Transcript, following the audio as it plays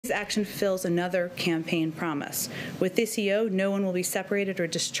Today's action fulfills another campaign promise. With this EO, no one will be separated or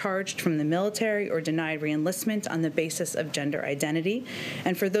discharged from the military or denied reenlistment on the basis of gender identity.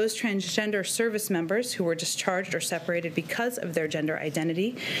 And for those transgender service members who were discharged or separated because of their gender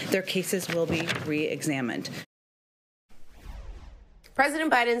identity, their cases will be re-examined.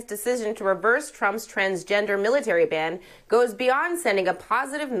 President Biden's decision to reverse Trump's transgender military ban goes beyond sending a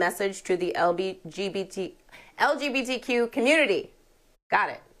positive message to the LGBTQ community. Got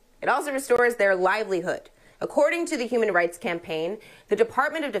it. It also restores their livelihood. According to the Human Rights Campaign, the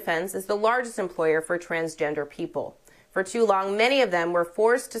Department of Defense is the largest employer for transgender people. For too long, many of them were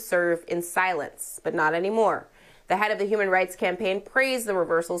forced to serve in silence, but not anymore. The head of the Human Rights Campaign praised the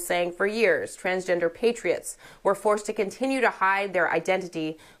reversal, saying for years, transgender patriots were forced to continue to hide their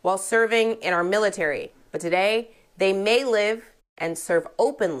identity while serving in our military. But today, they may live and serve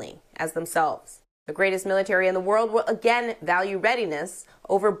openly as themselves. The greatest military in the world will again value readiness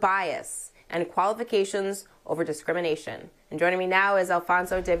over bias and qualifications over discrimination. And joining me now is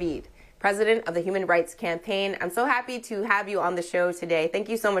Alphonso, president of the Human Rights Campaign. I'm so happy to have you on the show today. Thank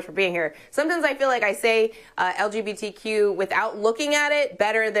you so much for being here. Sometimes I feel like I say LGBTQ without looking at it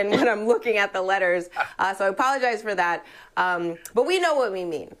better than when I'm looking at the letters. So I apologize for that. But we know what we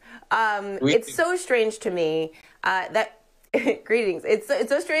mean. It's so strange to me that greetings. It's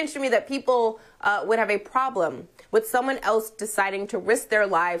so strange to me that people would have a problem with someone else deciding to risk their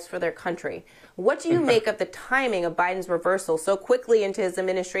lives for their country. What do you make of the timing of Biden's reversal so quickly into his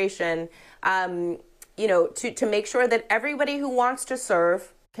administration, to make sure that everybody who wants to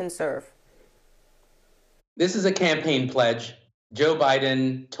serve can serve? This is a campaign pledge. Joe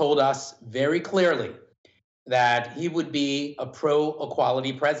Biden told us very clearly that he would be a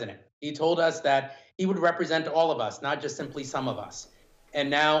pro-equality president. He told us that he would represent all of us, not just simply some of us. And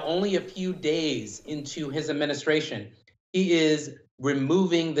now, only a few days into his administration, he is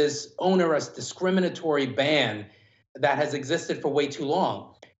removing this onerous, discriminatory ban that has existed for way too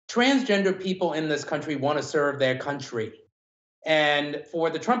long. Transgender people in this country want to serve their country. And for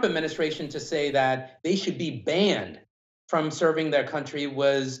the Trump administration to say that they should be banned from serving their country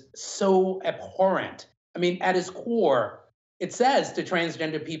was so abhorrent. I mean, at its core, it says to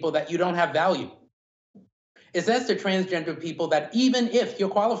transgender people that you don't have value. It says to transgender people that even if you're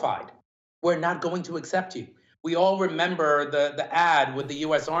qualified, we're not going to accept you. We all remember the ad with the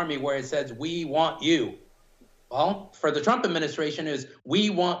U.S. Army where it says, "We want you." Well, for the Trump administration is, "We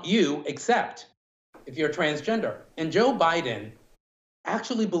want you except if you're transgender." And Joe Biden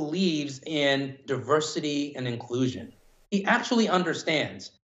actually believes in diversity and inclusion. He actually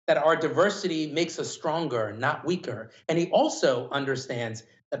understands that our diversity makes us stronger, not weaker. And he also understands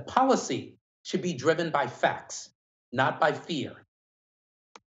that policy should be driven by facts, not by fear.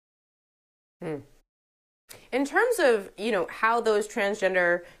 In terms of, how those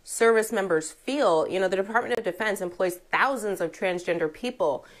transgender service members feel, the Department of Defense employs thousands of transgender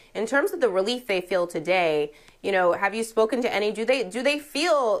people. In terms of the relief they feel today, have you spoken to any? Do they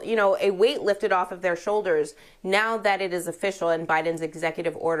feel, a weight lifted off of their shoulders now that it is official and Biden's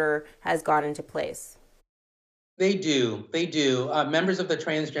executive order has gone into place? They do. Members of the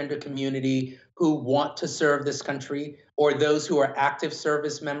transgender community who want to serve this country, or those who are active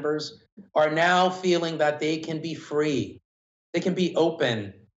service members, are now feeling that they can be free. They can be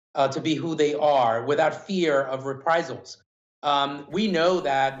open to be who they are without fear of reprisals. We know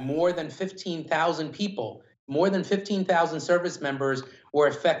that more than 15,000 people, more than 15,000 service members were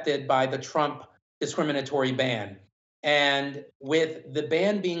affected by the Trump discriminatory ban. And with the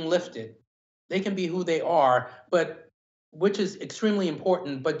ban being lifted, they can be who they are, but which is extremely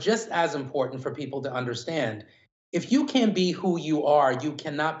important, but just as important for people to understand. If you can't be who you are, you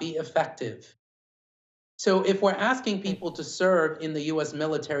cannot be effective. So if we're asking people to serve in the U.S.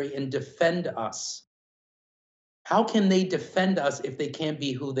 military and defend us, how can they defend us if they can't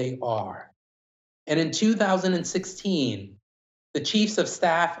be who they are? And in 2016, the chiefs of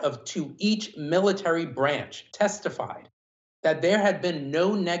staff to each military branch testified that there had been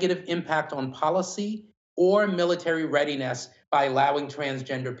no negative impact on policy or military readiness by allowing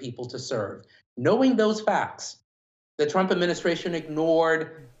transgender people to serve. Knowing those facts, the Trump administration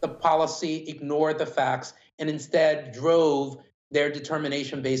ignored the policy, ignored the facts, and instead drove their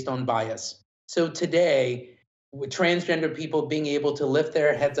determination based on bias. So today, with transgender people being able to lift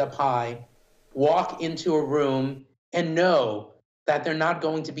their heads up high, walk into a room and know that they're not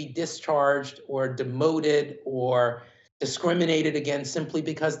going to be discharged or demoted or discriminated against simply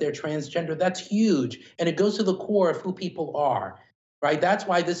because they're transgender, that's huge. And it goes to the core of who people are, right? That's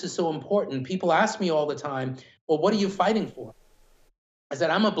why this is so important. People ask me all the time, well, what are you fighting for? I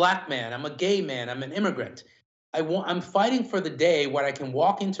said, I'm a Black man, I'm a gay man, I'm an immigrant. I'm fighting for the day where I can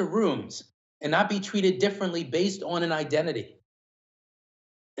walk into rooms and not be treated differently based on an identity.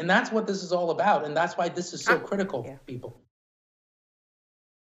 And that's what this is all about. And that's why this is so critical for people.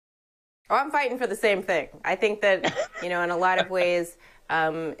 Oh, I'm fighting for the same thing. I think that, in a lot of ways,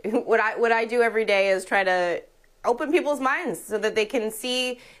 what I do every day is try to open people's minds so that they can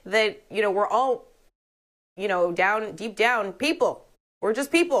see that, we're all, deep down people. We're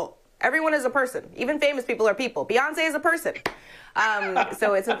just people. Everyone is a person. Even famous people are people. Beyonce is a person.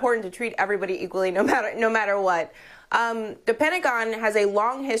 So it's important to treat everybody equally, no matter what. The Pentagon has a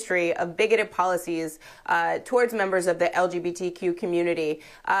long history of bigoted policies towards members of the LGBTQ community,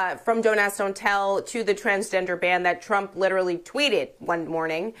 from Don't Ask, Don't Tell to the transgender ban that Trump literally tweeted one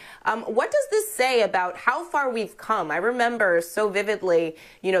morning. What does this say about how far we've come? I remember so vividly,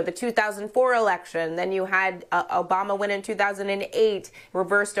 the 2004 election. Then you had Obama win in 2008,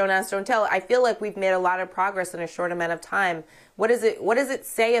 reverse Don't Ask, Don't Tell. I feel like we've made a lot of progress in a short amount of time. What does it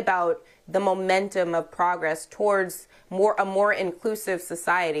say about the momentum of progress towards a more inclusive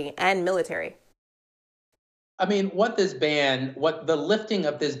society and military? I mean, what the lifting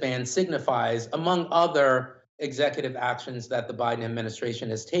of this ban signifies, among other executive actions that the Biden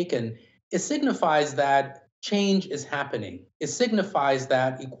administration has taken, it signifies that change is happening. It signifies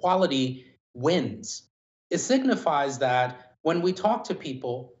that equality wins. It signifies that when we talk to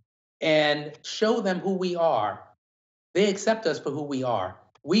people and show them who we are, they accept us for who we are.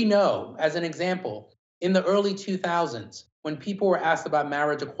 We know, as an example, in the early 2000s, when people were asked about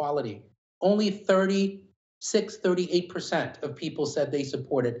marriage equality, only 38% of people said they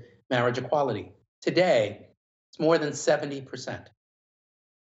supported marriage equality. Today, it's more than 70%.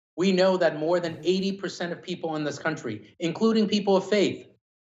 We know that more than 80% of people in this country, including people of faith,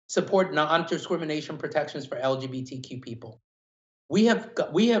 support non-discrimination protections for LGBTQ people. We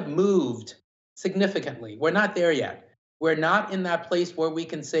have moved significantly. We're not there yet. We're not in that place where we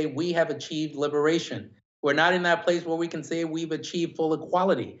can say we have achieved liberation. We're not in that place where we can say we've achieved full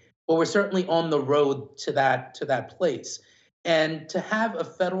equality, but we're certainly on the road to that place. And to have a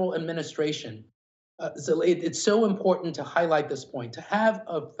federal administration, it's so important to highlight this point, to have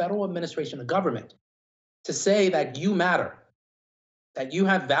a federal administration, a government, to say that you matter, that you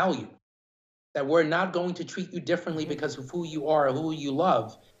have value, that we're not going to treat you differently because of who you are or who you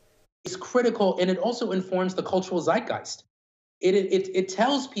love, is critical, and it also informs the cultural zeitgeist. It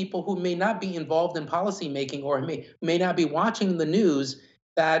tells people who may not be involved in policy making or may not be watching the news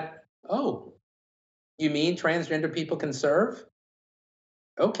that, oh, you mean transgender people can serve?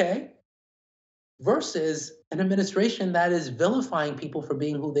 Okay. Versus an administration that is vilifying people for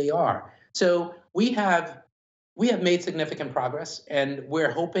being who they are. So we have made significant progress, and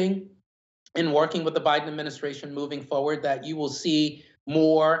we're hoping, in working with the Biden administration moving forward, that you will see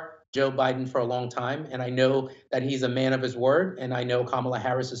more Joe Biden for a long time. And I know that he's a man of his word, and I know Kamala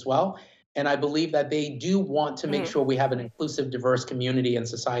Harris as well. And I believe that they do want to make sure we have an inclusive, diverse community and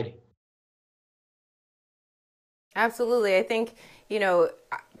society. Absolutely. I think,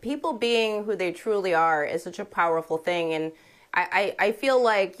 people being who they truly are is such a powerful thing. And I feel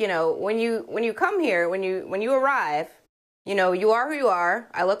like, when you come here, when you arrive, you are who you are.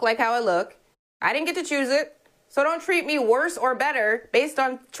 I look like how I look. I didn't get to choose it. So don't treat me worse or better based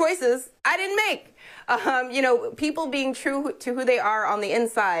on choices I didn't make. People being true to who they are on the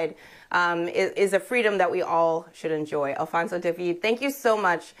inside is a freedom that we all should enjoy. Alphonso, David, thank you so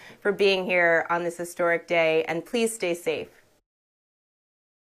much for being here on this historic day, and please stay safe.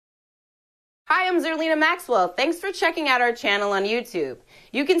 Hi, I'm Zerlina Maxwell. Thanks for checking out our channel on YouTube.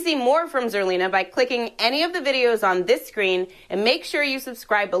 You can see more from Zerlina by clicking any of the videos on this screen, and make sure you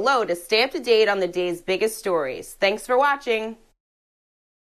subscribe below to stay up to date on the day's biggest stories. Thanks for watching.